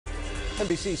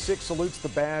NBC6 salutes the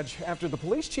badge. After the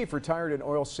police chief retired in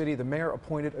Oil City, the mayor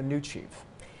appointed a new chief.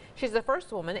 She's the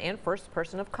first woman and first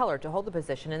person of color to hold the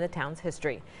position in the town's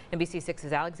history.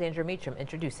 NBC6's Alexandra Meacham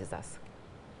introduces us.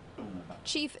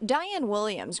 Chief Diane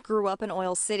Williams grew up in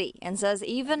Oil City and says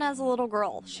even as a little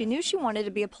girl, she knew she wanted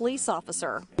to be a police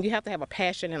officer. You have to have a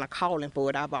passion and a calling for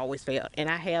it, I've always felt. And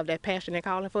I have that passion and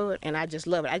calling for it, and I just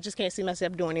love it. I just can't see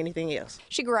myself doing anything else.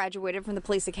 She graduated from the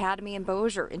police academy in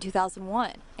Bossier in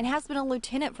 2001 and has been a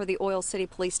lieutenant for the Oil City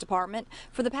Police Department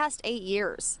for the past 8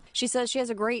 years. She says she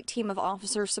has a great team of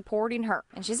officers supporting her,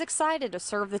 and she's excited to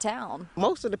serve the town.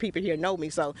 Most of the people here know me,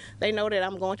 so they know that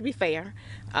I'm going to be fair.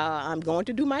 I'm going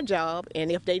to do my job,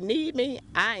 and if they need me,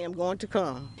 I am going to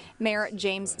come. Mayor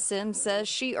James Sims says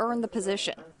she earned the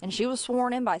position, and she was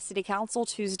sworn in by City Council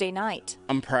Tuesday night.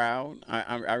 I'm proud.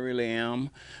 I really am.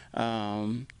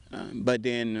 But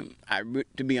then,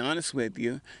 to be honest with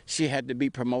you, she had to be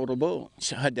promotable.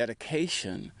 Her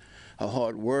dedication, her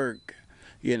hard work,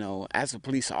 you know, as a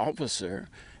police officer,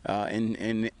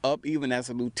 and up even as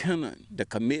a lieutenant, the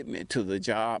commitment to the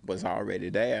job was already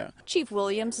there. Chief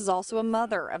Williams is also a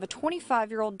mother of a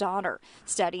 25-year-old daughter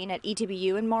studying at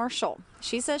ETBU in Marshall.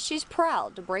 She says she's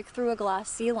proud to break through a glass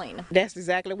ceiling. That's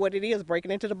exactly what it is, breaking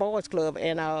into the boys club.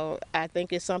 And I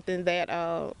think it's something that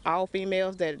all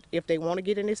females, that if they want to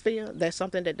get in this field, that's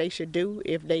something that they should do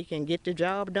if they can get the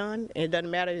job done. And it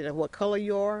doesn't matter what color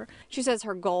you are. She says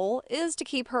her goal is to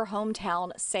keep her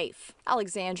hometown safe.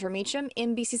 Alexandra Meacham,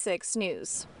 NBC6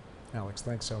 News. Alex,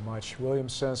 thanks so much.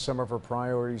 Williams says some of her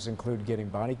priorities include getting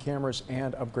body cameras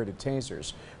and upgraded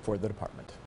tasers for the department.